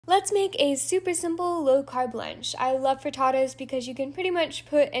Let's make a super simple low-carb lunch. I love frittatas because you can pretty much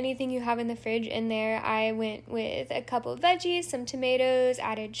put anything you have in the fridge in there. I went with a couple of veggies, some tomatoes,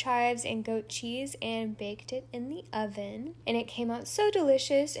 added chives and goat cheese, and baked it in the oven. And it came out so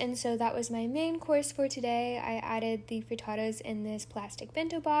delicious, and so that was my main course for today. I added the frittatas in this plastic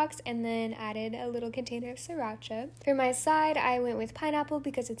bento box and then added a little container of sriracha. For my side, I went with pineapple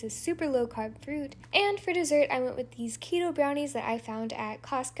because it's a super low-carb fruit. And for dessert, I went with these keto brownies that I found at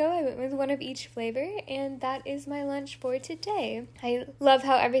Costco. I went with one of each flavor, and that is my lunch for today. I love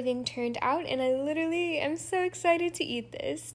how everything turned out, and I literally am so excited to eat this.